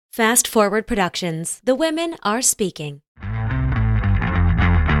Fast Forward Productions. The women are speaking.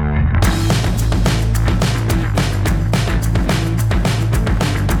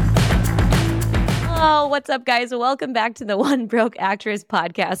 Oh, what's up, guys? Welcome back to the One Broke Actress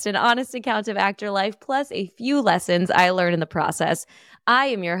podcast, an honest account of actor life, plus a few lessons I learned in the process. I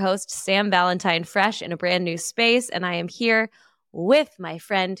am your host, Sam Valentine, fresh in a brand new space, and I am here with my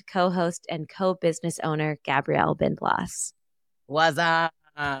friend, co-host, and co-business owner, Gabrielle Bindloss. What's up?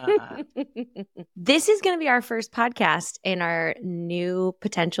 This is going to be our first podcast in our new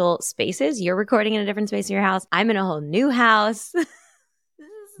potential spaces. You're recording in a different space in your house. I'm in a whole new house.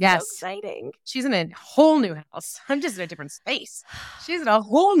 Yes. So exciting. She's in a whole new house. I'm just in a different space. She's in a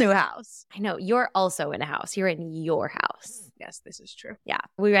whole new house. I know. You're also in a house. You're in your house. Yes, this is true. Yeah.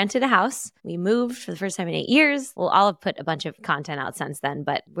 We rented a house. We moved for the first time in 8 years. We'll all have put a bunch of content out since then,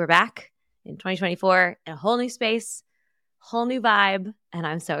 but we're back in 2024 in a whole new space, whole new vibe, and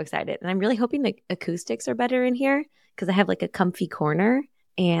I'm so excited. And I'm really hoping the acoustics are better in here because I have like a comfy corner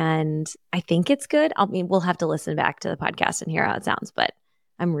and I think it's good. I mean, we'll have to listen back to the podcast and hear how it sounds, but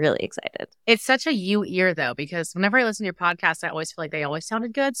I'm really excited. It's such a you ear, though, because whenever I listen to your podcast, I always feel like they always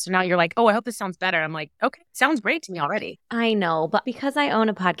sounded good. So now you're like, oh, I hope this sounds better. I'm like, okay, sounds great to me already. I know, but because I own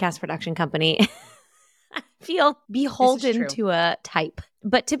a podcast production company, I feel beholden to a type.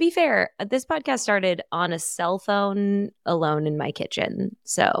 But to be fair, this podcast started on a cell phone alone in my kitchen.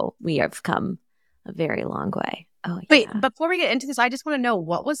 So we have come a very long way. Oh, yeah. Wait, before we get into this, I just want to know,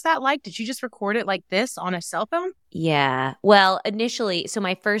 what was that like? Did you just record it like this on a cell phone? Yeah. Well, initially, so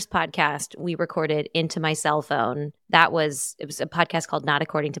my first podcast, we recorded into my cell phone. It was a podcast called Not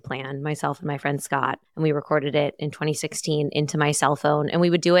According to Plan, myself and my friend Scott. And we recorded it in 2016 into my cell phone. And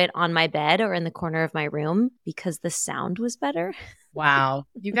we would do it on my bed or in the corner of my room because the sound was better. Wow.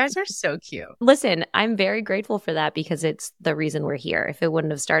 You guys are so cute. Listen, I'm very grateful for that because it's the reason we're here. If it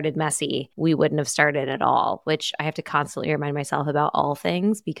wouldn't have started messy, we wouldn't have started at all, which I have to constantly remind myself about all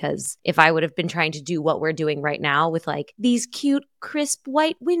things, because if I would have been trying to do what we're doing right now with like these cute, crisp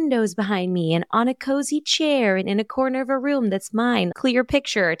white windows behind me and on a cozy chair and in a corner of a room that's mine, clear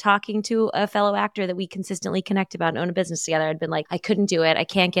picture, talking to a fellow actor that we consistently connect about and own a business together, I'd been like, I couldn't do it. I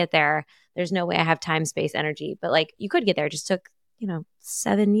can't get there. There's no way I have time, space, energy. But like, you could get there. It just took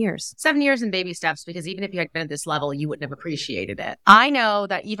 7 years. 7 years in baby steps, because even if you had been at this level, you wouldn't have appreciated it. I know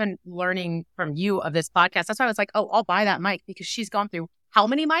that even learning from you of this podcast, that's why I was like, oh, I'll buy that mic, because she's gone through how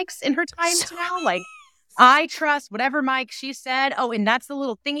many mics in her time to now? Like, I trust whatever mic she said. Oh, and that's the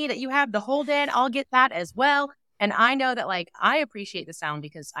little thingy that you have, the hold in. I'll get that as well. And I know that, like, I appreciate the sound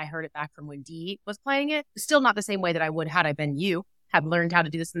because I heard it back from when Dee was playing it. Still not the same way that I would had I been you. Have learned how to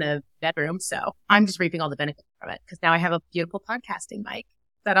do this in the bedroom. So I'm just reaping all the benefits from it because now I have a beautiful podcasting mic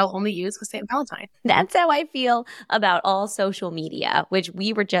that I'll only use with St. Valentine. That's how I feel about all social media, which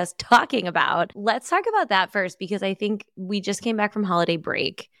we were just talking about. Let's talk about that first, because I think we just came back from holiday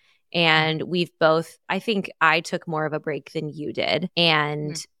break and I think I took more of a break than you did.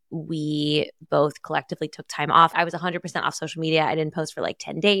 And we both collectively took time off. I was 100% off social media. I didn't post for like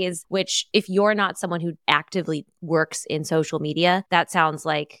 10 days, which if you're not someone who actively works in social media, that sounds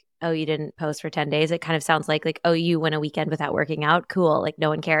like, oh, you didn't post for 10 days. It kind of sounds like, oh, you went a weekend without working out. Cool. Like no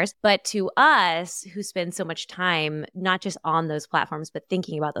one cares. But to us who spend so much time, not just on those platforms, but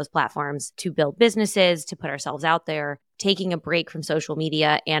thinking about those platforms to build businesses, to put ourselves out there, taking a break from social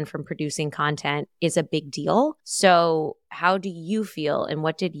media and from producing content is a big deal. So how do you feel and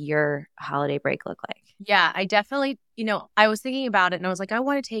what did your holiday break look like? Yeah, I definitely, I was thinking about it and I was like, I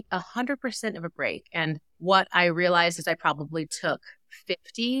want to take 100% of a break. And what I realized is I probably took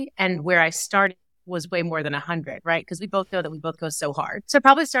 50, and where I started was way more than 100, right? Because we both know that we both go so hard. So I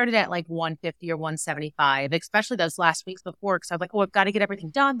probably started at like 150 or 175, especially those last weeks before, because I was like, oh, I've got to get everything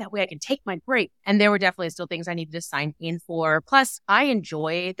done. That way I can take my break. And there were definitely still things I needed to sign in for. Plus, I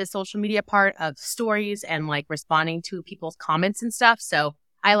enjoy the social media part of stories and like responding to people's comments and stuff. So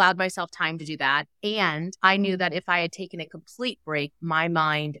I allowed myself time to do that. And I knew that if I had taken a complete break, my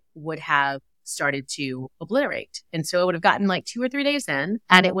mind would have started to obliterate. And so it would have gotten like 2 or 3 days in,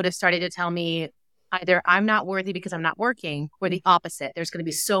 and it would have started to tell me either I'm not worthy because I'm not working, or the opposite. There's going to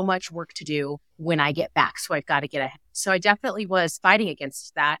be so much work to do when I get back. So I've got to get ahead. So I definitely was fighting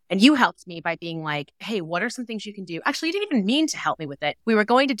against that. And you helped me by being like, hey, what are some things you can do? Actually, you didn't even mean to help me with it. We were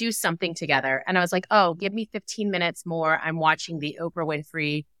going to do something together. And I was like, oh, give me 15 minutes more. I'm watching the Oprah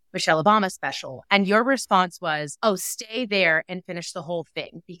Winfrey Michelle Obama special. And your response was, oh, stay there and finish the whole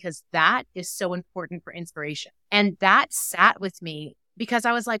thing, because that is so important for inspiration. And that sat with me because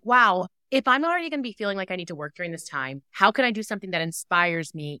I was like, wow, if I'm already going to be feeling like I need to work during this time, how can I do something that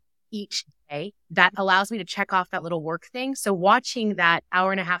inspires me each day that allows me to check off that little work thing. So watching that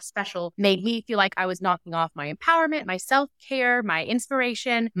hour and a half special made me feel like I was knocking off my empowerment, my self-care, my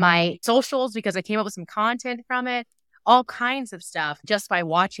inspiration, my socials, because I came up with some content from it, all kinds of stuff just by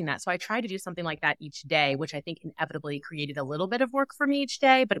watching that. So I tried to do something like that each day, which I think inevitably created a little bit of work for me each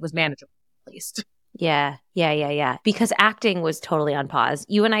day, but it was manageable at least. Yeah. Because acting was totally on pause.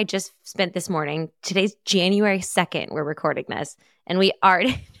 You and I just spent this morning, today's January 2nd, we're recording this, and we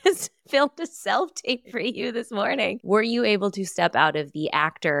already just filmed a self-tape for you this morning. Were you able to step out of the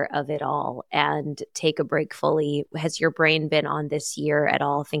actor of it all and take a break fully? Has your brain been on this year at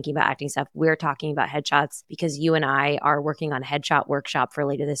all thinking about acting stuff? We're talking about headshots because you and I are working on a headshot workshop for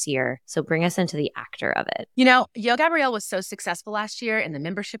later this year. So bring us into the actor of it. You know, Yo Gabrielle was so successful last year and the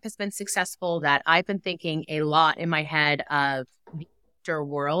membership has been successful that I've been thinking a lot in my head of the actor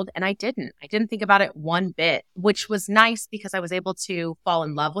world. And I didn't think about it one bit, which was nice because I was able to fall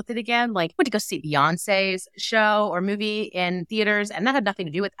in love with it again. Like, I went to go see Beyonce's show or movie in theaters, and that had nothing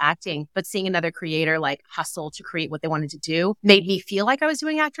to do with acting, but seeing another creator like hustle to create what they wanted to do made me feel like I was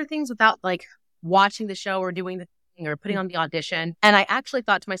doing actor things without like watching the show or doing the thing or putting on the audition. And I actually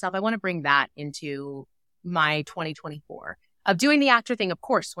thought to myself, I want to bring that into my 2024 of doing the actor thing, of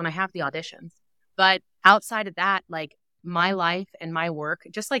course, when I have the auditions. But outside of that, like, my life and my work,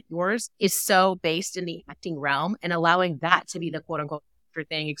 just like yours, is so based in the acting realm, and allowing that to be the quote unquote actor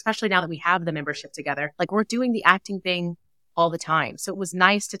thing, especially now that we have the membership together. Like, we're doing the acting thing all the time. So it was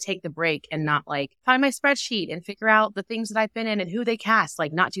nice to take the break and not like find my spreadsheet and figure out the things that I've been in and who they cast,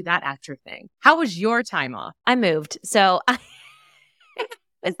 like not do that actor thing. How was your time off? I moved. So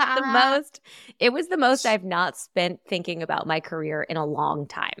it was the most I've not spent thinking about my career in a long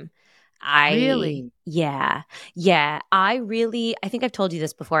time. Really? Yeah. I think I've told you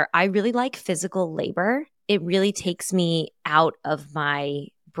this before. I really like physical labor. It really takes me out of my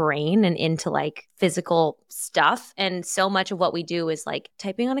brain and into like physical stuff. And so much of what we do is like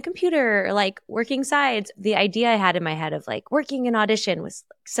typing on a computer or like working sides. The idea I had in my head of like working an audition was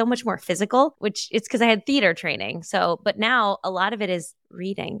like so much more physical, which it's because I had theater training. So, but now a lot of it is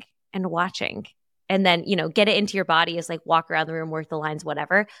reading and watching. And then, get it into your body is like walk around the room, work the lines,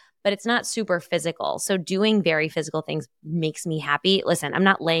 whatever. But it's not super physical. So doing very physical things makes me happy. Listen, I'm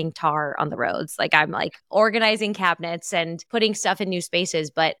not laying tar on the roads. Like, I'm like organizing cabinets and putting stuff in new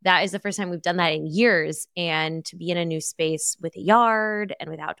spaces. But that is the first time we've done that in years. And to be in a new space with a yard and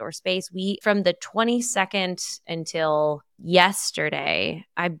with outdoor space, from the 22nd until yesterday,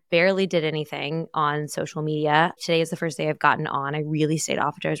 I barely did anything on social media. Today is the first day I've gotten on. I really stayed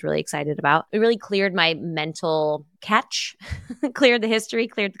off, which I was really excited about. It really cleared my mental catch, cleared the history,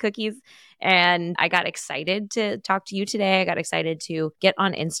 cleared the cookies. And I got excited to talk to you today. I got excited to get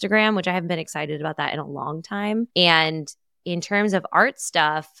on Instagram, which I haven't been excited about that in a long time. And in terms of art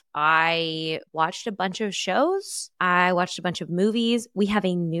stuff, I watched a bunch of shows. I watched a bunch of movies. We have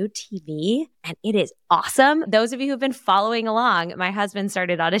a new TV and it is awesome. Those of you who've been following along, my husband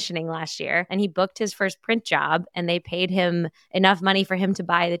started auditioning last year and he booked his first print job and they paid him enough money for him to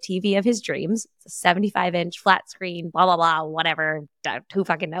buy the TV of his dreams. It's a 75-inch flat screen, blah, blah, blah, whatever. Who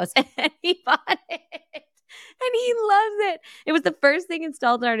fucking knows? And he bought it. And he loves it. It was the first thing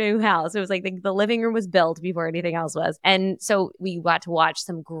installed in our new house. It was like the living room was built before anything else was. And so we got to watch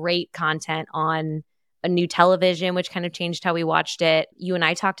some great content on a new television, which kind of changed how we watched it. You and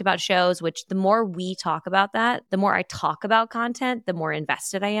I talked about shows, which the more we talk about that, the more I talk about content, the more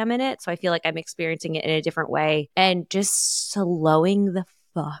invested I am in it. So I feel like I'm experiencing it in a different way. And just slowing the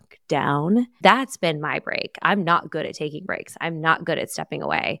fuck down. That's been my break. I'm not good at taking breaks. I'm not good at stepping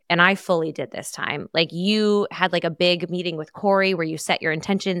away. And I fully did this time. Like, you had like a big meeting with Corey where you set your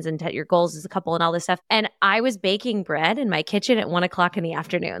intentions and your goals as a couple and all this stuff. And I was baking bread in my kitchen at 1:00 in the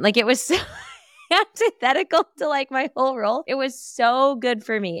afternoon. Like, it was so antithetical to like my whole role. It was so good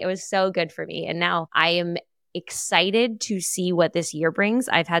for me. It was so good for me. And now I am excited to see what this year brings.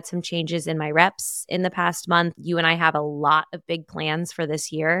 I've had some changes in my reps in the past month. You and I have a lot of big plans for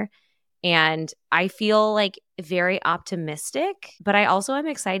this year. And I feel like very optimistic, but I also am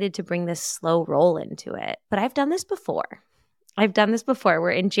excited to bring this slow roll into it. But I've done this before. Where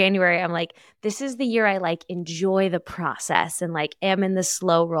in January, I'm like, this is the year I like enjoy the process and like am in the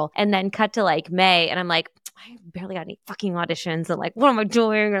slow roll. And then cut to like May and I'm like, I barely got any fucking auditions and like, what am I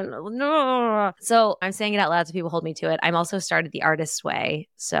doing? And no. So I'm saying it out loud so people hold me to it. I'm also started the Artist's Way.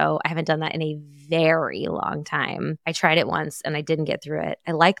 So I haven't done that in a very long time. I tried it once and I didn't get through it.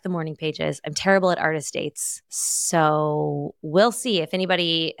 I like the morning pages. I'm terrible at artist dates. So we'll see if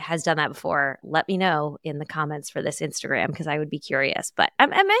anybody has done that before. Let me know in the comments for this Instagram because I would be curious. But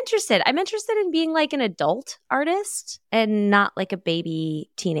I'm interested. I'm interested in being like an adult artist and not like a baby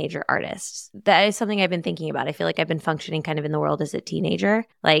teenager artist. That is something I've been thinking about. I feel like I've been functioning kind of in the world as a teenager.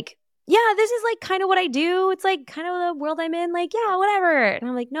 Like, yeah, this is like kind of what I do. It's like kind of the world I'm in. Like, yeah, whatever. And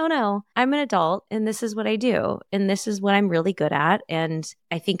I'm like, no, I'm an adult and this is what I do. And this is what I'm really good at. And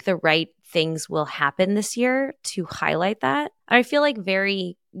I think the right things will happen this year to highlight that. I feel like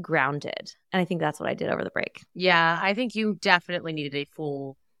very grounded. And I think that's what I did over the break. Yeah, I think you definitely needed a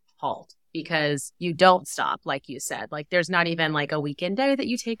full halt because you don't stop, like you said. Like there's not even like a weekend day that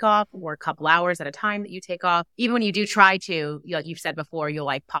you take off or a couple hours at a time that you take off. Even when you do try to, like you've said before, you'll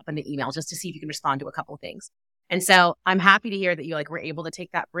like pop in the email just to see if you can respond to a couple of things. And so I'm happy to hear that you like were able to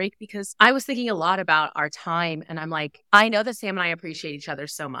take that break because I was thinking a lot about our time and I'm like, I know that Sam and I appreciate each other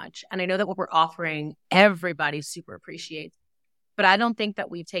so much. And I know that what we're offering, everybody super appreciates. But I don't think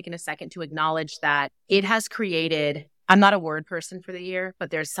that we've taken a second to acknowledge that it has created, I'm not a word person for the year, but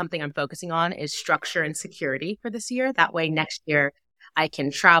there's something I'm focusing on is structure and security for this year. That way next year I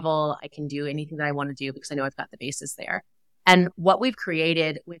can travel, I can do anything that I want to do because I know I've got the basis there. And what we've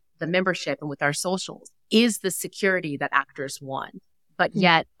created with the membership and with our socials is the security that actors want. But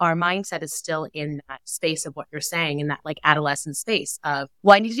yet our mindset is still in that space of what you're saying, in that like adolescent space of,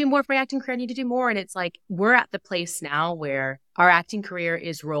 well, I need to do more for my acting career. I need to do more. And it's like, we're at the place now where our acting career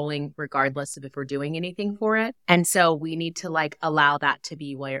is rolling regardless of if we're doing anything for it. And so we need to like allow that to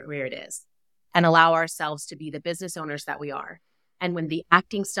be where it is and allow ourselves to be the business owners that we are. And when the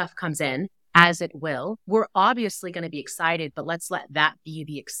acting stuff comes in, as it will, we're obviously going to be excited, but let's let that be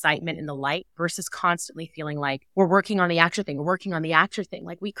the excitement and the light versus constantly feeling like we're working on the actor thing. We're working on the actor thing.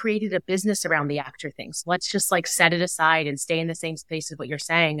 Like we created a business around the actor thing. So let's just like set it aside and stay in the same space as what you're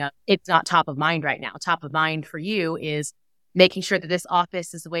saying. It's not top of mind right now. Top of mind for you is making sure that this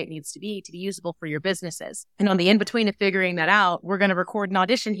office is the way it needs to be usable for your businesses. And on the in-between of figuring that out, we're going to record an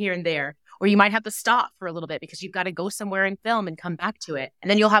audition here and there. Or you might have to stop for a little bit because you've got to go somewhere and film and come back to it.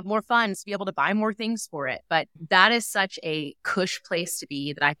 And then you'll have more funds to be able to buy more things for it. But that is such a cush place to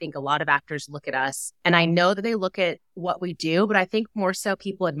be that I think a lot of actors look at us. And I know that they look at what we do, but I think more so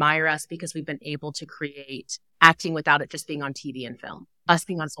people admire us because we've been able to create acting without it just being on TV and film. Us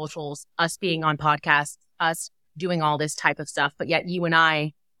being on socials, us being on podcasts, us doing all this type of stuff. But yet you and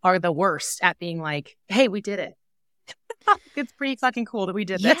I are the worst at being like, hey, we did it. It's pretty fucking cool that we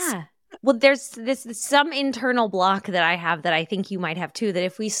did this. Yeah. Well, there's some internal block that I have that I think you might have too, that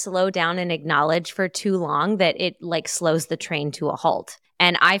if we slow down and acknowledge for too long, that it like slows the train to a halt.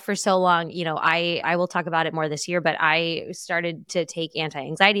 And I, for so long, you know, I will talk about it more this year, but I started to take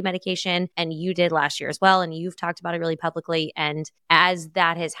anti-anxiety medication and you did last year as well. And you've talked about it really publicly. And as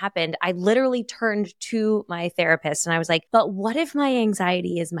that has happened, I literally turned to my therapist and I was like, but what if my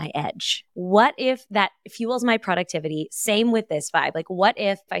anxiety is my edge? What if that fuels my productivity? Same with this vibe. Like, what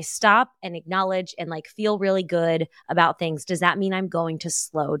if I stop and acknowledge and like feel really good about things? Does that mean I'm going to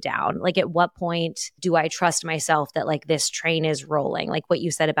slow down? Like, at what point do I trust myself that like this train is rolling? Like, what you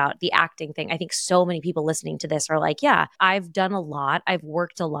said about the acting thing. I think so many people listening to this are like, yeah, I've done a lot. I've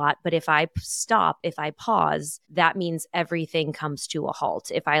worked a lot. But if I stop, if I pause, that means everything comes to a halt.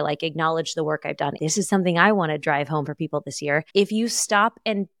 If I like acknowledge the work I've done, this is something I want to drive home for people this year. If you stop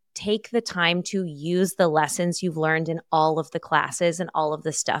and take the time to use the lessons you've learned in all of the classes and all of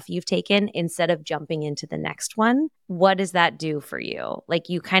the stuff you've taken instead of jumping into the next one, what does that do for you? Like,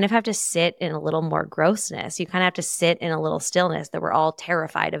 you kind of have to sit in a little more grossness. You kind of have to sit in a little stillness that we're all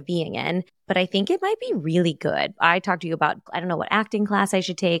terrified of being in. But I think it might be really good. I talked to you about, I don't know what acting class I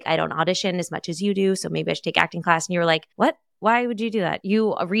should take. I don't audition as much as you do. So maybe I should take acting class. And you were like, what? Why would you do that?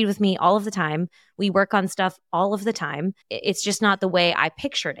 You read with me all of the time. We work on stuff all of the time. It's just not the way I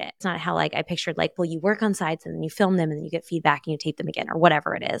pictured it. It's not how like I pictured like, well, you work on sites and then you film them and then you get feedback and you tape them again or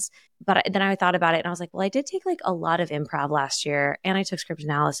whatever it is. But then I thought about it and I was like, well, I did take like a lot of improv last year and I took script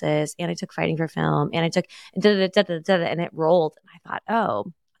analysis and I took fighting for film and I took and it rolled. And I thought,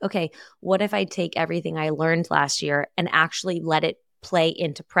 oh, okay, what if I take everything I learned last year and actually let it play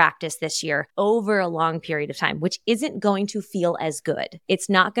into practice this year over a long period of time, which isn't going to feel as good. It's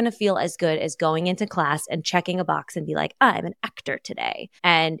not going to feel as good as going into class and checking a box and be like, I'm an actor today.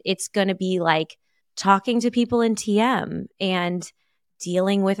 And it's going to be like talking to people in TM and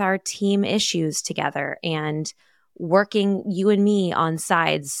dealing with our team issues together and working you and me on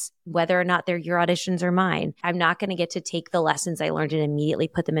sides, whether or not they're your auditions or mine. I'm not going to get to take the lessons I learned and immediately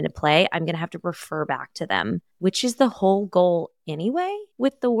put them into play. I'm going to have to refer back to them, which is the whole goal anyway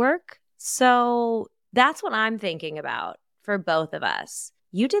with the work. So that's what I'm thinking about for both of us.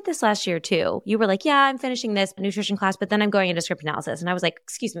 You did this last year too. You were like, yeah, I'm finishing this nutrition class, but then I'm going into script analysis. And I was like,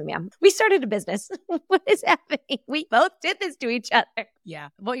 excuse me, ma'am, we started a business. What is happening? We both did this to each other. Yeah.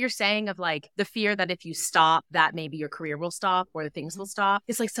 What you're saying of like the fear that if you stop, that maybe your career will stop or the things will stop.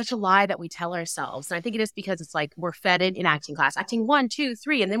 It's like such a lie that we tell ourselves. And I think it is because it's like we're fed in acting class, acting 1, 2,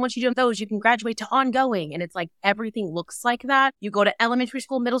 3. And then once you do those, you can graduate to ongoing. And it's like everything looks like that. You go to elementary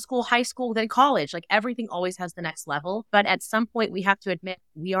school, middle school, high school, then college. Like everything always has the next level. But at some point, we have to admit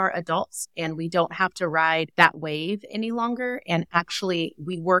we are adults and we don't have to ride that wave any longer. And actually,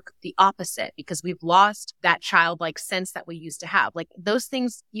 we work the opposite because we've lost that childlike sense that we used to have. Like those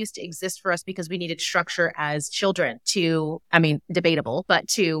things used to exist for us because we needed structure as children to, I mean, debatable, but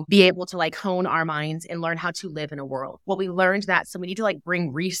to be able to like hone our minds and learn how to live in a world. Well, we learned that. So we need to like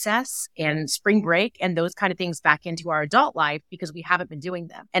bring recess and spring break and those kind of things back into our adult life because we haven't been doing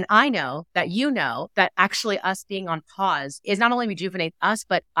them. And I know that you know that actually us being on pause is not only rejuvenate us,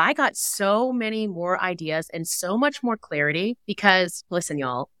 but I got so many more ideas and so much more clarity because listen,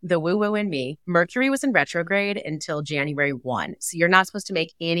 y'all, the woo-woo in me, Mercury was in retrograde until January 1. So you're not supposed to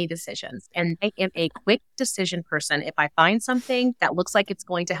make any decisions. And I am a quick decision person. If I find something that looks like it's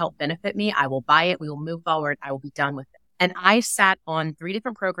going to help benefit me, I will buy it. We will move forward. I will be done with it. And I sat on 3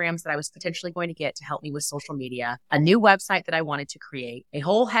 different programs that I was potentially going to get to help me with social media, a new website that I wanted to create, a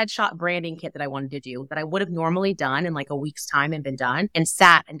whole headshot branding kit that I wanted to do that I would have normally done in like a week's time and been done, and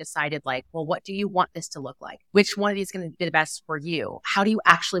sat and decided like, well, what do you want this to look like? Which one of these is going to be the best for you? How do you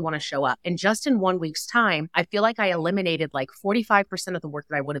actually want to show up? And just in 1 week's time, I feel like I eliminated like 45% of the work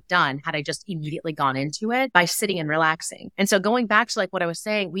that I would have done had I just immediately gone into it by sitting and relaxing. And so going back to like what I was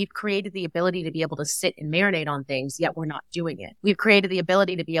saying, we've created the ability to be able to sit and marinate on things, yet we're not doing it. We've created the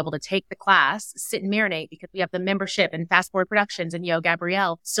ability to be able to take the class, sit and marinate because we have the membership and Fast Forward Productions and Yo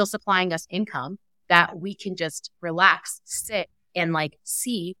Gabrielle still supplying us income that we can just relax, sit, and like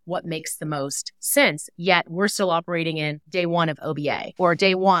see what makes the most sense. Yet we're still operating in day 1 of OBA or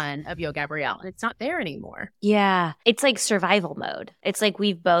day 1 of Yo Gabrielle. And it's not there anymore. Yeah. It's like survival mode. It's like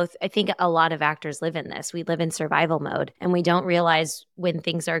we've both, I think a lot of actors live in this. We live in survival mode and we don't realize when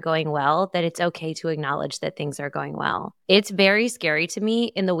things are going well that it's okay to acknowledge that things are going well. It's very scary to me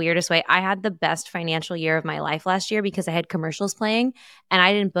in the weirdest way. I had the best financial year of my life last year because I had commercials playing and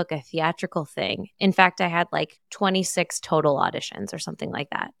I didn't book a theatrical thing. In fact, I had like 26 total auditions or something like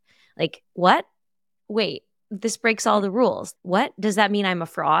that. Like, what? Wait, this breaks all the rules. What? Does that mean I'm a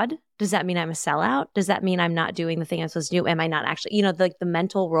fraud? Does that mean I'm a sellout? Does that mean I'm not doing the thing I'm supposed to do? Am I not actually, the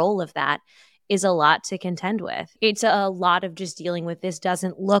mental role of that is a lot to contend with. It's a lot of just dealing with this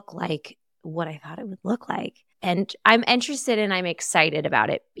doesn't look like what I thought it would look like. And I'm interested and I'm excited about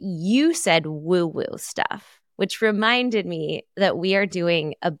it. You said woo-woo stuff, which reminded me that we are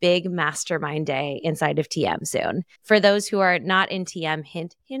doing a big mastermind day inside of TM soon. For those who are not in TM,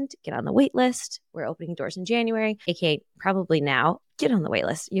 hint, hint, get on the wait list. We're opening doors in January, aka probably now. Get on the wait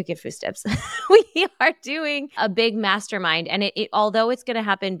list. You get food tips. We are doing a big mastermind. And it although it's going to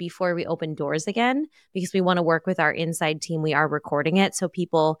happen before we open doors again, because we want to work with our inside team, we are recording it. So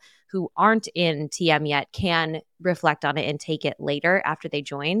people who aren't in TM yet can reflect on it and take it later after they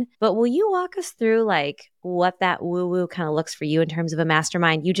join. But will you walk us through like what that woo-woo kind of looks for you in terms of a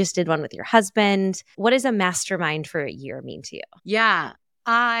mastermind? You just did one with your husband. What does a mastermind for a year mean to you? Yeah.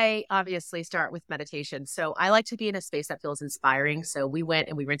 I obviously start with meditation. So I like to be in a space that feels inspiring. So we went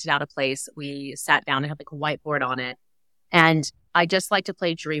and we rented out a place. We sat down and had like a whiteboard on it. And I just like to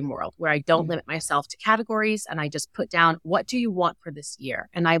play dream world where I don't limit myself to categories. And I just put down, what do you want for this year?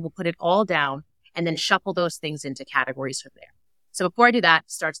 And I will put it all down and then shuffle those things into categories from there. So before I do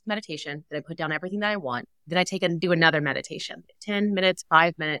that, starts with meditation. Then I put down everything that I want. Then I take and do another meditation, 10 minutes,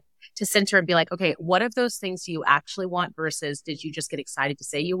 5 minutes to center and be like, okay, what of those things do you actually want versus did you just get excited to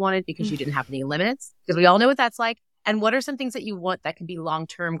say you wanted because you didn't have any limits? Because we all know what that's like. And what are some things that you want that can be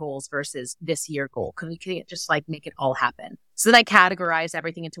long-term goals versus this year goal? Because we can't just like make it all happen. So then I categorize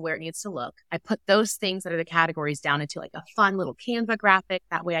everything into where it needs to look. I put those things that are the categories down into like a fun little Canva graphic.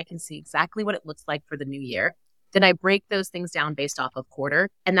 That way I can see exactly what it looks like for the new year. Then I break those things down based off of quarter,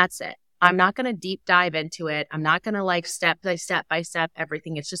 and that's it. I'm not going to deep dive into it. I'm not going to like step by step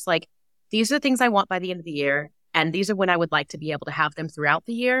everything. It's just like, these are the things I want by the end of the year. And these are when I would like to be able to have them throughout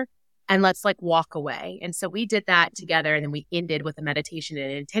the year. And let's like walk away. And so we did that together. And then we ended with a meditation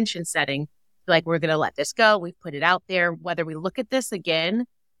and intention setting. Like, we're going to let this go. We've put it out there, whether we look at this again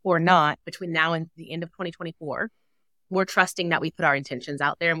or not between now and the end of 2024. we're trusting that we put our intentions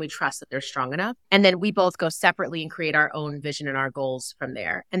out there and we trust that they're strong enough. And then we both go separately and create our own vision and our goals from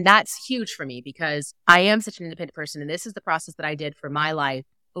there. And that's huge for me because I am such an independent person. And this is the process that I did for my life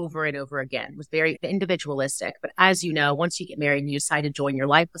over and over again. It was very individualistic. But as you know, once you get married and you decide to join your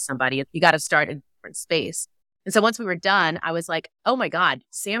life with somebody, you got to start in a different space. And so once we were done, I was like, oh my God,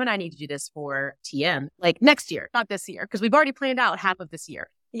 Sam and I need to do this for TM, like next year, not this year, because we've already planned out half of this year.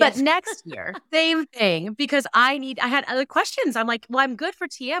 Yes. But next year, same thing, because I had other questions. I'm like, well, I'm good for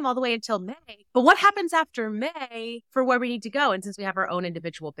TM all the way until May. But what happens after May for where we need to go? And since we have our own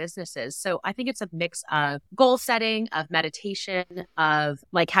individual businesses. So I think it's a mix of goal setting, of meditation, of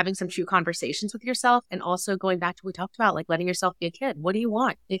like having some true conversations with yourself. And also going back to what we talked about, like letting yourself be a kid. What do you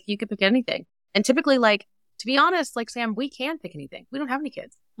want if you could pick anything? And typically, like, to be honest, like Sam, we can pick anything. We don't have any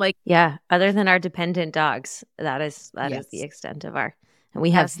kids. Like, yeah, other than our dependent dogs, that is the extent of our. And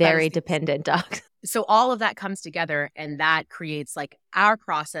we have very dependent dogs. So all of that comes together and that creates like our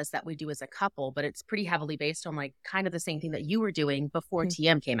process that we do as a couple, but it's pretty heavily based on like kind of the same thing that you were doing before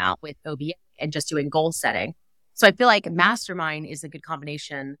TM came out with OBA and just doing goal setting. So I feel like Mastermind is a good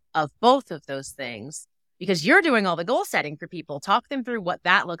combination of both of those things because you're doing all the goal setting for people. Talk them through what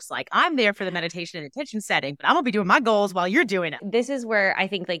that looks like. I'm there for the meditation and intention setting, but I'm going to be doing my goals while you're doing it. This is where I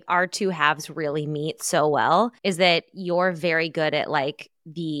think like our two halves really meet so well, is that you're very good at like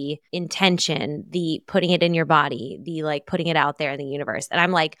the intention, the putting it in your body, the like putting it out there in the universe. And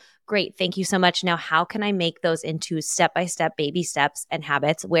I'm like, great, thank you so much. Now, how can I make those into step-by-step baby steps and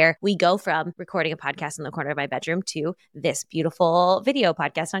habits where we go from recording a podcast in the corner of my bedroom to this beautiful video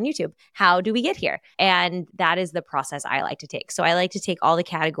podcast on YouTube? How do we get here? And that is the process I like to take. So I like to take all the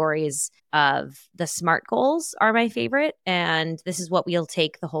categories of the SMART goals are my favorite. And this is what we'll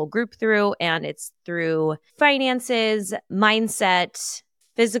take the whole group through. And it's through finances, mindset,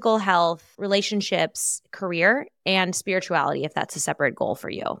 physical health, relationships, career, and spirituality, if that's a separate goal for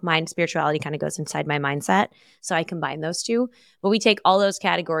you. Mine, spirituality kind of goes inside my mindset. So I combine those two. But we take all those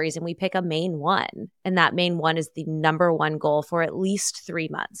categories and we pick a main one. And that main one is the number one goal for at least 3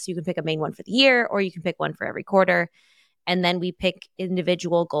 months. You can pick a main one for the year, or you can pick one for every quarter. And then we pick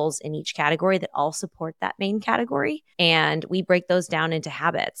individual goals in each category that all support that main category. And we break those down into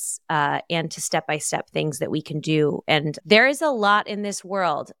habits and to step-by-step things that we can do. And there is a lot in this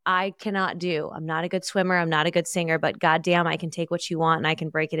world I cannot do. I'm not a good swimmer. I'm not a good singer, but goddamn, I can take what you want and I can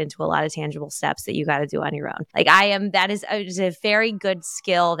break it into a lot of tangible steps that you got to do on your own. Like that is a very good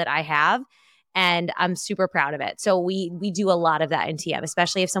skill that I have. And I'm super proud of it. So we do a lot of that in TM,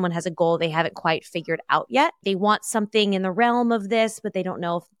 especially if someone has a goal they haven't quite figured out yet. They want something in the realm of this, but they don't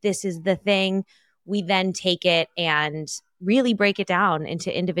know if this is the thing. We then take it and really break it down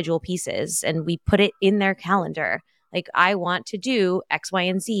into individual pieces and we put it in their calendar. Like, I want to do X, Y,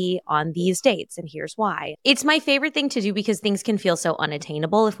 and Z on these dates, and here's why. It's my favorite thing to do because things can feel so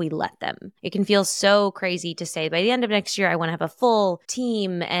unattainable if we let them. It can feel so crazy to say, by the end of next year, I want to have a full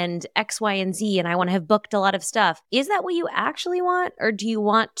team and X, Y, and Z, and I want to have booked a lot of stuff. Is that what you actually want? Or do you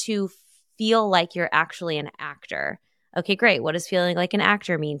want to feel like you're actually an actor? Okay, great. What does feeling like an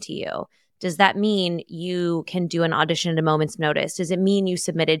actor mean to you? Does that mean you can do an audition at a moment's notice? Does it mean you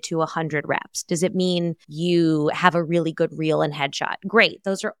submitted to 100 reps? Does it mean you have a really good reel and headshot? Great.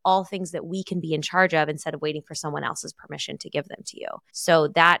 Those are all things that we can be in charge of instead of waiting for someone else's permission to give them to you. So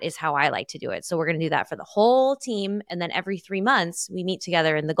that is how I like to do it. So we're going to do that for the whole team. And then every 3 months, we meet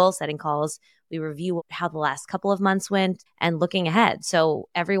together in the goal setting calls. We review how the last couple of months went and looking ahead. So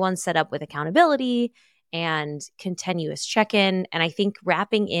everyone's set up with accountability and continuous check-in. And I think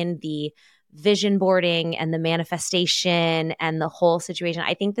wrapping in the vision boarding and the manifestation and the whole situation,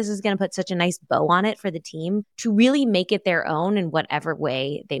 I think this is going to put such a nice bow on it for the team to really make it their own in whatever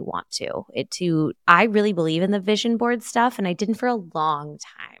way they want to. I really believe in the vision board stuff, and I didn't for a long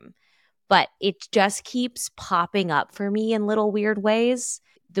time, but it just keeps popping up for me in little weird ways.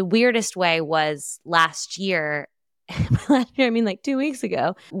 The weirdest way was last year. I mean, like 2 weeks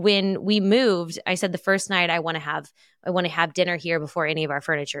ago when we moved, I said the first night I want to have dinner here before any of our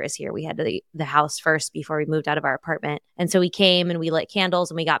furniture is here. We had the house first before we moved out of our apartment. And so we came and we lit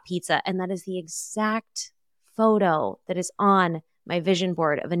candles and we got pizza. And that is the exact photo that is on my vision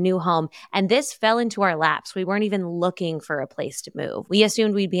board of a new home. And this fell into our laps. We weren't even looking for a place to move. We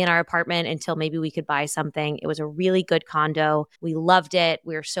assumed we'd be in our apartment until maybe we could buy something. It was a really good condo. We loved it.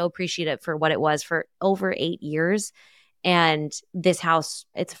 We were so appreciative for what it was for over 8 years. And this house,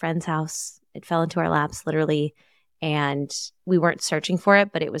 it's a friend's house. It fell into our laps, literally. And we weren't searching for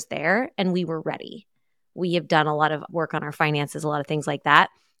it, but it was there and we were ready. We have done a lot of work on our finances, a lot of things like that.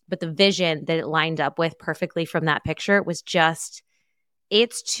 But the vision that it lined up with perfectly from that picture was just,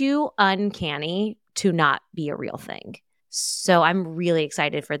 it's too uncanny to not be a real thing. So I'm really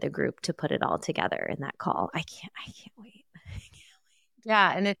excited for the group to put it all together in that call. I can't wait.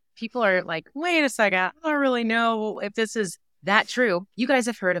 Yeah. And if people are like, wait a second, I don't really know if this is that true. You guys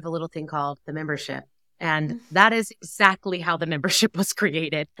have heard of a little thing called the membership. And that is exactly how the membership was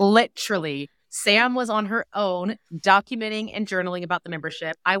created. Literally, Sam was on her own documenting and journaling about the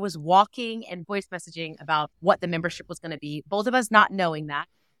membership. I was walking and voice messaging about what the membership was going to be, both of us not knowing that.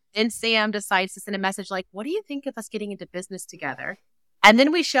 Then Sam decides to send a message like, what do you think of us getting into business together? And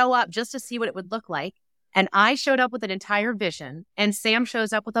then we show up just to see what it would look like. And I showed up with an entire vision, and Sam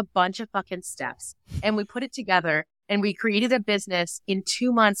shows up with a bunch of fucking steps. And we put it together, and we created a business in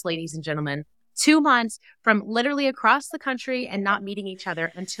 2 months, ladies and gentlemen. 2 months from literally across the country and not meeting each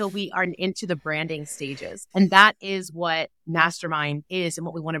other until we are into the branding stages. And that is what Mastermind is and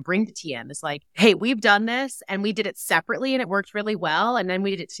what we want to bring to TM. Is like, hey, we've done this and we did it separately and it worked really well. And then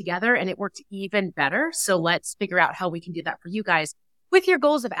we did it together and it worked even better. So let's figure out how we can do that for you guys with your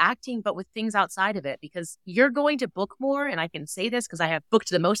goals of acting, but with things outside of it, because you're going to book more. And I can say this because I have booked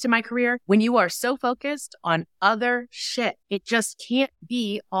the most in my career. When you are so focused on other shit, it just can't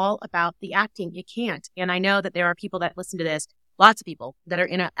be all about the acting. It can't. And I know that there are people that listen to this, lots of people that are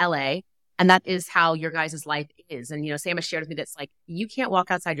in LA, and that is how your guys' life is. And, Sam has shared with me that's like, you can't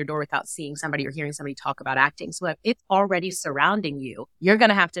walk outside your door without seeing somebody or hearing somebody talk about acting. So if it's already surrounding you, you're going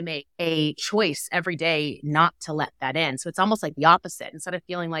to have to make a choice every day not to let that in. So it's almost like the opposite. Instead of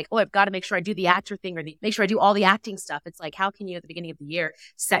feeling like, oh, I've got to make sure I do the actor thing or make sure I do all the acting stuff. It's like, how can you at the beginning of the year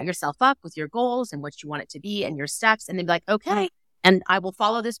set yourself up with your goals and what you want it to be and your steps, and then be like, okay, and I will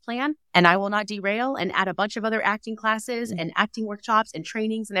follow this plan and I will not derail, and add a bunch of other acting classes and acting workshops and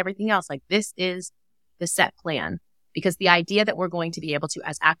trainings and everything else. Like, this is the set plan, because the idea that we're going to be able to,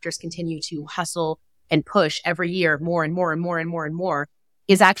 as actors, continue to hustle and push every year more and more and more and more and more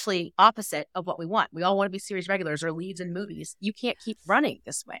is actually opposite of what we want. We all want to be series regulars or leads in movies. You can't keep running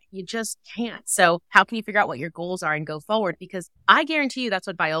this way. You just can't. So how can you figure out what your goals are and go forward? Because I guarantee you that's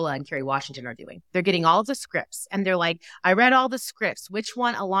what Viola and Kerry Washington are doing. They're getting all of the scripts and they're like, I read all the scripts. Which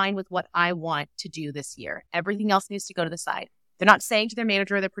one aligned with what I want to do this year? Everything else needs to go to the side. They're not saying to their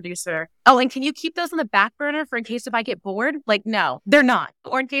manager or their producer, oh, and can you keep those on the back burner for in case if I get bored? Like, no, they're not.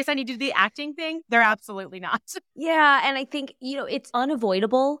 Or in case I need to do the acting thing, they're absolutely not. Yeah. And I think, it's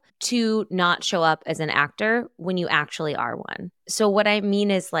unavoidable to not show up as an actor when you actually are one. So what I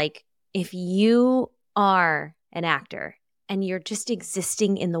mean is, like, if you are an actor and you're just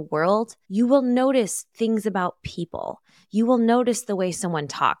existing in the world, you will notice things about people. You will notice the way someone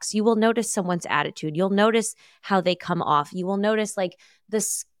talks. You will notice someone's attitude. You'll notice how they come off. You will notice, like, the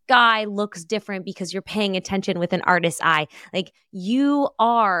sky looks different because you're paying attention with an artist's eye. Like, you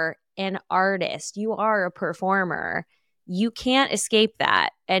are an artist. You are a performer. You can't escape that.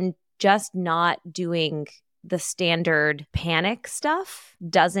 And just not doing the standard panic stuff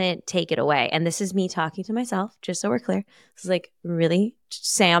doesn't take it away. And this is me talking to myself, just so we're clear. This is like really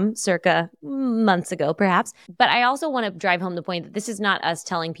Sam circa months ago, perhaps. But I also want to drive home the point that this is not us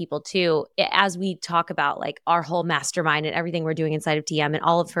telling people to, as we talk about like our whole mastermind and everything we're doing inside of TM and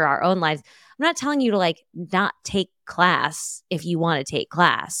all of for our own lives. I'm not telling you to like not take class if you want to take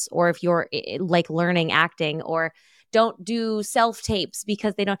class, or if you're like learning acting, or don't do self-tapes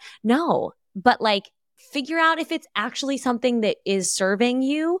because they don't. No, but like, figure out if it's actually something that is serving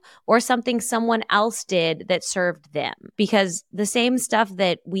you or something someone else did that served them. Because the same stuff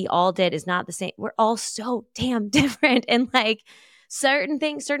that we all did is not the same. We're all so damn different. And like certain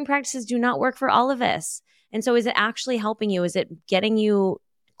things, certain practices do not work for all of us. And so is it actually helping you? Is it getting you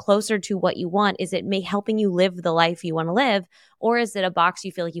closer to what you want? Is it helping you live the life you want to live? Or is it a box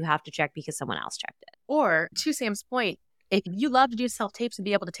you feel like you have to check because someone else checked it? Or to Sam's point, if you love to do self-tapes and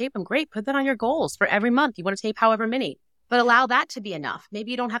be able to tape them, great. Put that on your goals for every month. You want to tape however many, but allow that to be enough.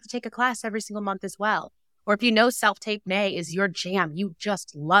 Maybe you don't have to take a class every single month as well. Or if you know self-tape May is your jam, you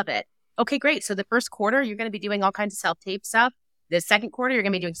just love it. Okay, great. So the first quarter, you're going to be doing all kinds of self-tape stuff. The second quarter, you're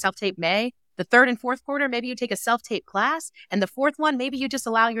going to be doing self-tape May. The third and fourth quarter, maybe you take a self-tape class. And the fourth one, maybe you just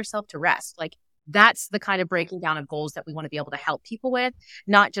allow yourself to rest. Like, that's the kind of breaking down of goals that we want to be able to help people with.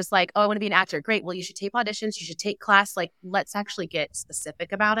 Not just like, oh, I want to be an actor. Great. Well, you should tape auditions. You should take class. Like, let's actually get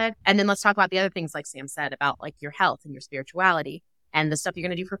specific about it. And then let's talk about the other things, like Sam said, about like your health and your spirituality and the stuff you're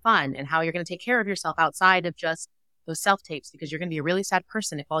going to do for fun and how you're going to take care of yourself outside of just those self-tapes, because you're going to be a really sad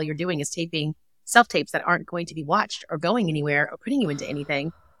person if all you're doing is taping self-tapes that aren't going to be watched or going anywhere or putting you into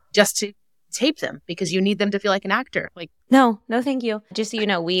anything just to tape them because you need them to feel like an actor. Like, No, thank you. Just so you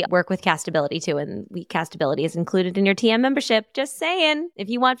know, we work with Castability too, and Castability is included in your TM membership. Just saying. If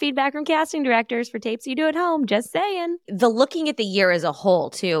you want feedback from casting directors for tapes you do at home, just saying. The looking at the year as a whole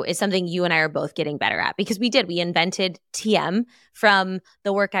too is something you and I are both getting better at, because we invented TM from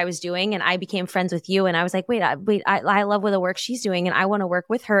the work I was doing, and I became friends with you, and I was like, wait, I love the work she's doing, and I want to work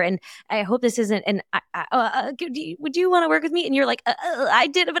with her, and I hope this isn't. And would you want to work with me? And you're like, I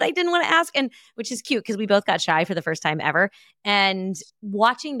did, but I didn't want to ask, and which is cute because we both got shy for the first time ever. And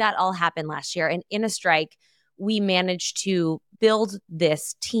watching that all happen last year, and in a strike, we managed to build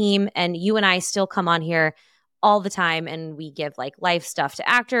this team. And you and I still come on here all the time, and we give like life stuff to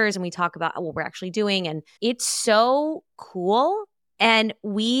actors, and we talk about what we're actually doing. And it's so cool. And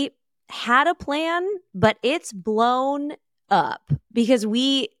we had a plan, but it's blown up because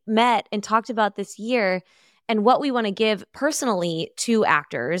we met and talked about this year and what we want to give personally to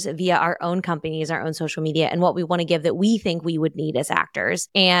actors via our own companies, our own social media, and what we want to give that we think we would need as actors,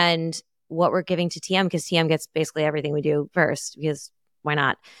 and what we're giving to TM, because TM gets basically everything we do first, because why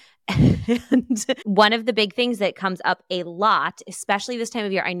not? And one of the big things that comes up a lot, especially this time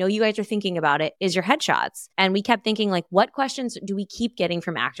of year, I know you guys are thinking about it, is your headshots. And we kept thinking, like, what questions do we keep getting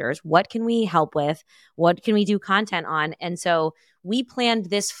from actors? What can we help with? What can we do content on? And so we planned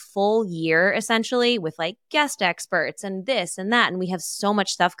this full year essentially with like guest experts and this and that. And we have so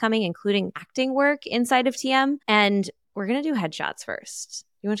much stuff coming, including acting work inside of TM. And we're going to do headshots first.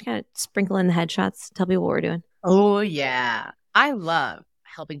 You want to kind of sprinkle in the headshots? Tell people what we're doing. Oh, yeah. I love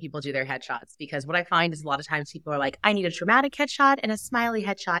helping people do their headshots, because what I find is a lot of times people are like, I need a dramatic headshot and a smiley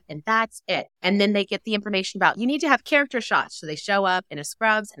headshot, and that's it. And then they get the information about, you need to have character shots. So they show up in a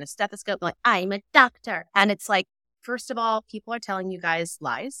scrubs and a stethoscope, like, I'm a doctor. And it's like, first of all, people are telling you guys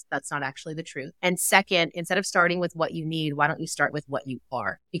lies. That's not actually the truth. And second, instead of starting with what you need, why don't you start with what you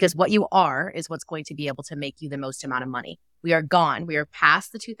are? Because what you are is what's going to be able to make you the most amount of money. We are gone. We are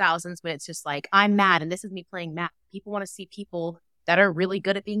past the 2000s when it's just like, I'm mad and this is me playing mad. People want to see people that are really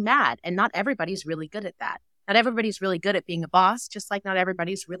good at being mad. And not everybody's really good at that. Not everybody's really good at being a boss, just like not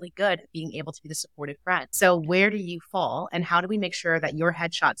everybody's really good at being able to be the supportive friend. So where do you fall, and how do we make sure that your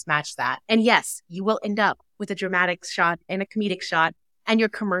headshots match that? And yes, you will end up with a dramatic shot and a comedic shot and your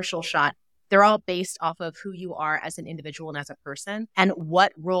commercial shot. They're all based off of who you are as an individual and as a person, and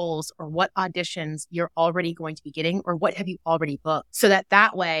what roles or what auditions you're already going to be getting, or what have you already booked. So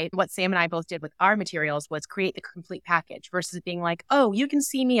that way, what Sam and I both did with our materials was create the complete package versus being like, oh, you can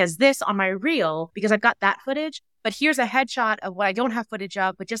see me as this on my reel because I've got that footage, but here's a headshot of what I don't have footage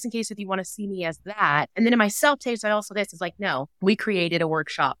of, but just in case if you want to see me as that. And then in my self-tapes, I also this is like, no, we created a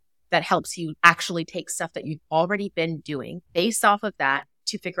workshop that helps you actually take stuff that you've already been doing based off of that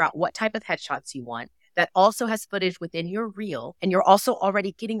to figure out what type of headshots you want that also has footage within your reel, and you're also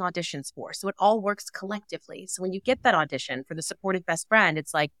already getting auditions for. So it all works collectively. So when you get that audition for the supportive best friend,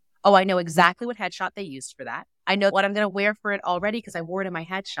 it's like, oh, I know exactly what headshot they used for that. I know what I'm going to wear for it already because I wore it in my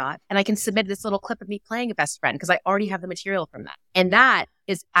headshot. And I can submit this little clip of me playing a best friend because I already have the material from that. And that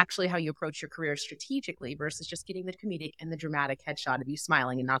is actually how you approach your career strategically versus just getting the comedic and the dramatic headshot of you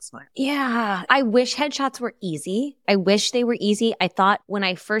smiling and not smiling. Yeah. I wish headshots were easy. I wish they were easy. I thought when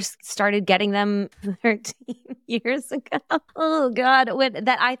I first started getting them 13 years ago, oh God,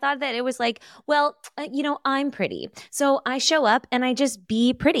 I thought that it was like, well, I'm pretty. So I show up and I just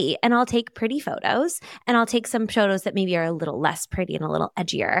be pretty, and I'll take pretty photos, and I'll take some photos that maybe are a little less pretty and a little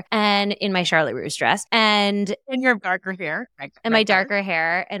edgier, and in my Charlotte Russe dress and your darker hair, and my darker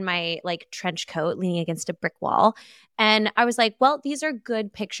hair and my like trench coat leaning against a brick wall. And I was like, well, these are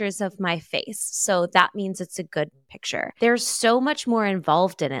good pictures of my face. So that means it's a good picture. There's so much more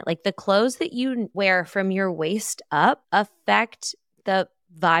involved in it. Like the clothes that you wear from your waist up affect the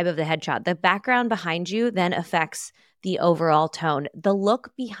vibe of the headshot. The background behind you then affects the overall tone. The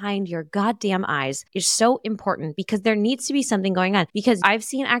look behind your goddamn eyes is so important because there needs to be something going on. Because I've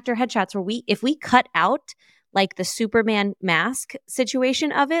seen actor headshots where if we cut out like the Superman mask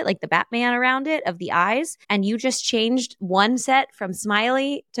situation of it, like the Batman around it of the eyes, and you just changed one set from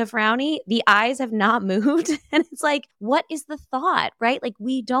smiley to frowny, the eyes have not moved. And it's like, what is the thought, right? Like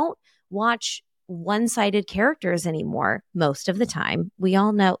we don't watch one-sided characters anymore most of the time. We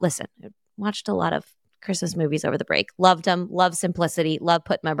all know, listen, I watched a lot of Christmas movies over the break. Loved them, love simplicity, love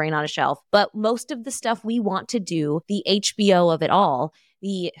putting my brain on a shelf. But most of the stuff we want to do, the HBO of it all,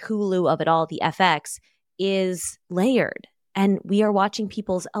 the Hulu of it all, the FX, is layered. And we are watching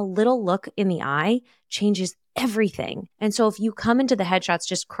people's a little look in the eye changes everything. And so if you come into the headshots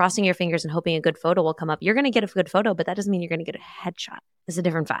just crossing your fingers and hoping a good photo will come up, you're going to get a good photo, but that doesn't mean you're going to get a headshot. It's a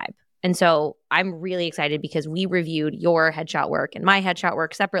different vibe. And so I'm really excited because we reviewed your headshot work and my headshot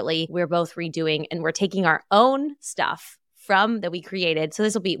work separately. We're both redoing and we're taking our own stuff that we created. So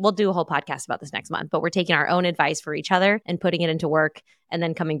we'll do a whole podcast about this next month, but we're taking our own advice for each other and putting it into work and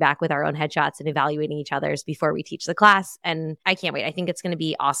then coming back with our own headshots and evaluating each other's before we teach the class. And I can't wait. I think it's going to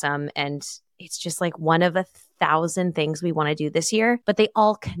be awesome. And it's just like one of 1,000 things we want to do this year, but they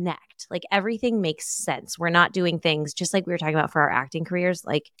all connect. Like everything makes sense. We're not doing things just like we were talking about for our acting careers.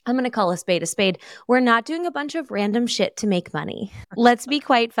 Like I'm going to call a spade a spade. We're not doing a bunch of random shit to make money. Let's be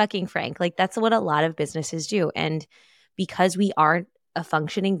quite fucking frank. Like that's what a lot of businesses do. And because we are a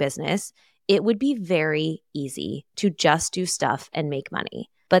functioning business, it would be very easy to just do stuff and make money.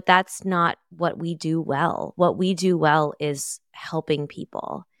 But that's not what we do well. What we do well is helping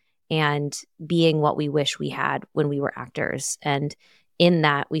people and being what we wish we had when we were actors. And in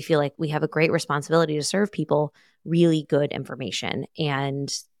that, we feel like we have a great responsibility to serve people really good information.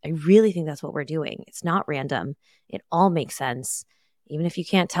 And I really think that's what we're doing. It's not random. It all makes sense. Even if you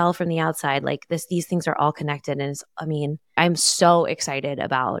can't tell from the outside, like these things are all connected. And I'm so excited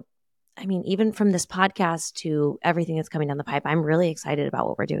about, even from this podcast to everything that's coming down the pipe, I'm really excited about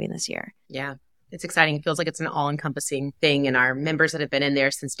what we're doing this year. Yeah. It's exciting. It feels like it's an all-encompassing thing. And our members that have been in there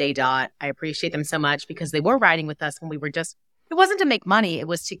since day dot, I appreciate them so much because they were riding with us when we were just, it wasn't to make money. It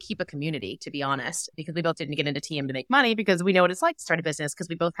was to keep a community, to be honest, because we both didn't get into TM to make money because we know what it's like to start a business because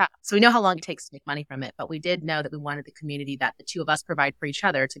we both have. So we know how long it takes to make money from it. But we did know that we wanted the community that the two of us provide for each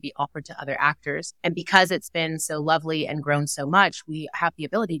other to be offered to other actors. And because it's been so lovely and grown so much, we have the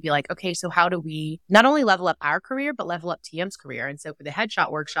ability to be like, okay, so how do we not only level up our career, but level up TM's career? And so for the headshot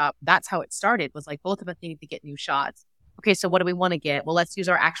workshop, that's how it started, was like both of us needed to get new shots. Okay, so what do we want to get? Well, let's use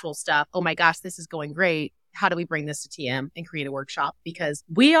our actual stuff. Oh my gosh, this is going great. How do we bring this to TM and create a workshop? Because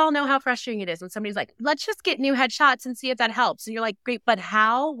we all know how frustrating it is when somebody's like, let's just get new headshots and see if that helps. And you're like, great, but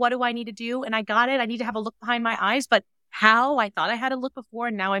how? What do I need to do? And I got it. I need to have a look behind my eyes, but how? I thought I had a look before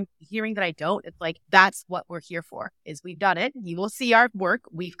and now I'm hearing that I don't. It's like, that's what we're here for, is we've done it. You will see our work.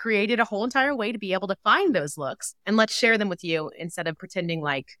 We've created a whole entire way to be able to find those looks, and let's share them with you instead of pretending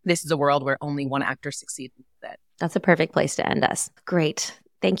like this is a world where only one actor succeeds with it. That's a perfect place to end us. Great.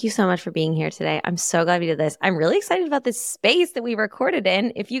 Thank you so much for being here today. I'm so glad we did this. I'm really excited about this space that we recorded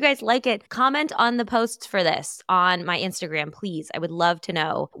in. If you guys like it, comment on the posts for this on my Instagram, please. I would love to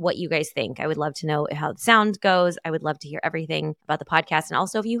know what you guys think. I would love to know how the sound goes. I would love to hear everything about the podcast. And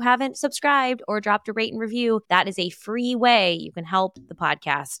also, if you haven't subscribed or dropped a rate and review, that is a free way you can help the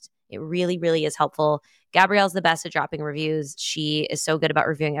podcast. It really, really is helpful. Gabrielle's the best at dropping reviews. She is so good about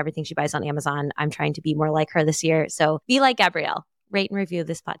reviewing everything she buys on Amazon. I'm trying to be more like her this year. So be like Gabrielle. Rate and review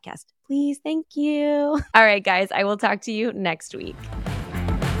this podcast, please. Thank you. All right, guys, I will talk to you next week.